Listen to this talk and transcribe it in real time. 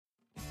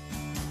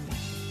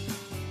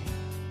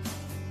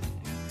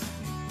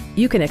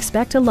You can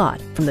expect a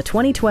lot from the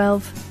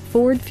 2012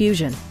 Ford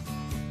Fusion.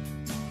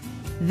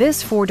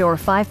 This four-door,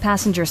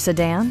 five-passenger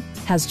sedan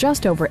has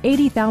just over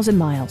 80,000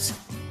 miles.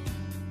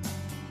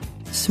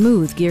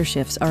 Smooth gear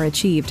shifts are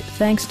achieved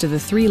thanks to the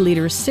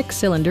 3-liter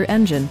six-cylinder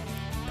engine,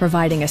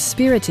 providing a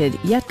spirited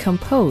yet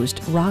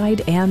composed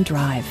ride and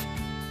drive.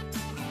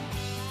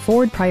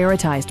 Ford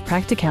prioritized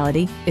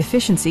practicality,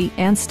 efficiency,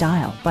 and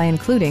style by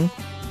including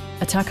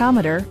a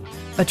tachometer,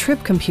 a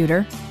trip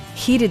computer,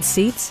 heated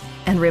seats,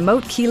 and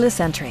remote keyless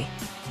entry.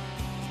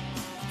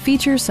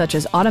 Features such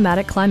as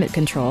automatic climate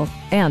control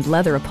and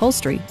leather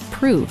upholstery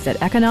prove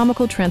that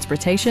economical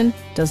transportation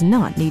does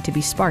not need to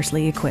be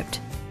sparsely equipped.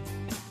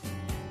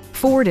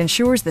 Ford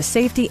ensures the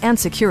safety and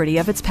security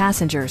of its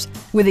passengers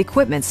with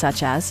equipment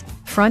such as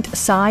front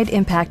side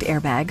impact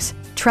airbags,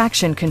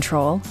 traction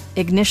control,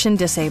 ignition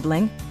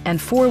disabling,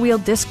 and four-wheel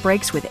disc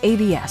brakes with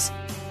ABS.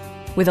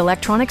 With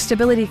electronic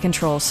stability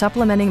control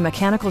supplementing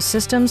mechanical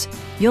systems,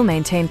 you'll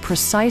maintain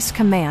precise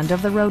command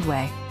of the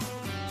roadway.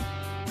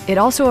 It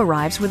also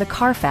arrives with a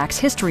Carfax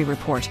history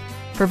report,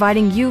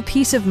 providing you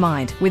peace of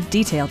mind with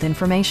detailed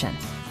information.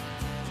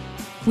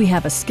 We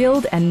have a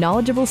skilled and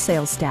knowledgeable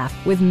sales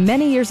staff with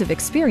many years of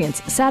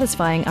experience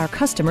satisfying our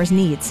customers'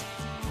 needs.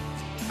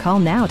 Call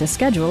now to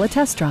schedule a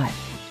test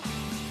drive.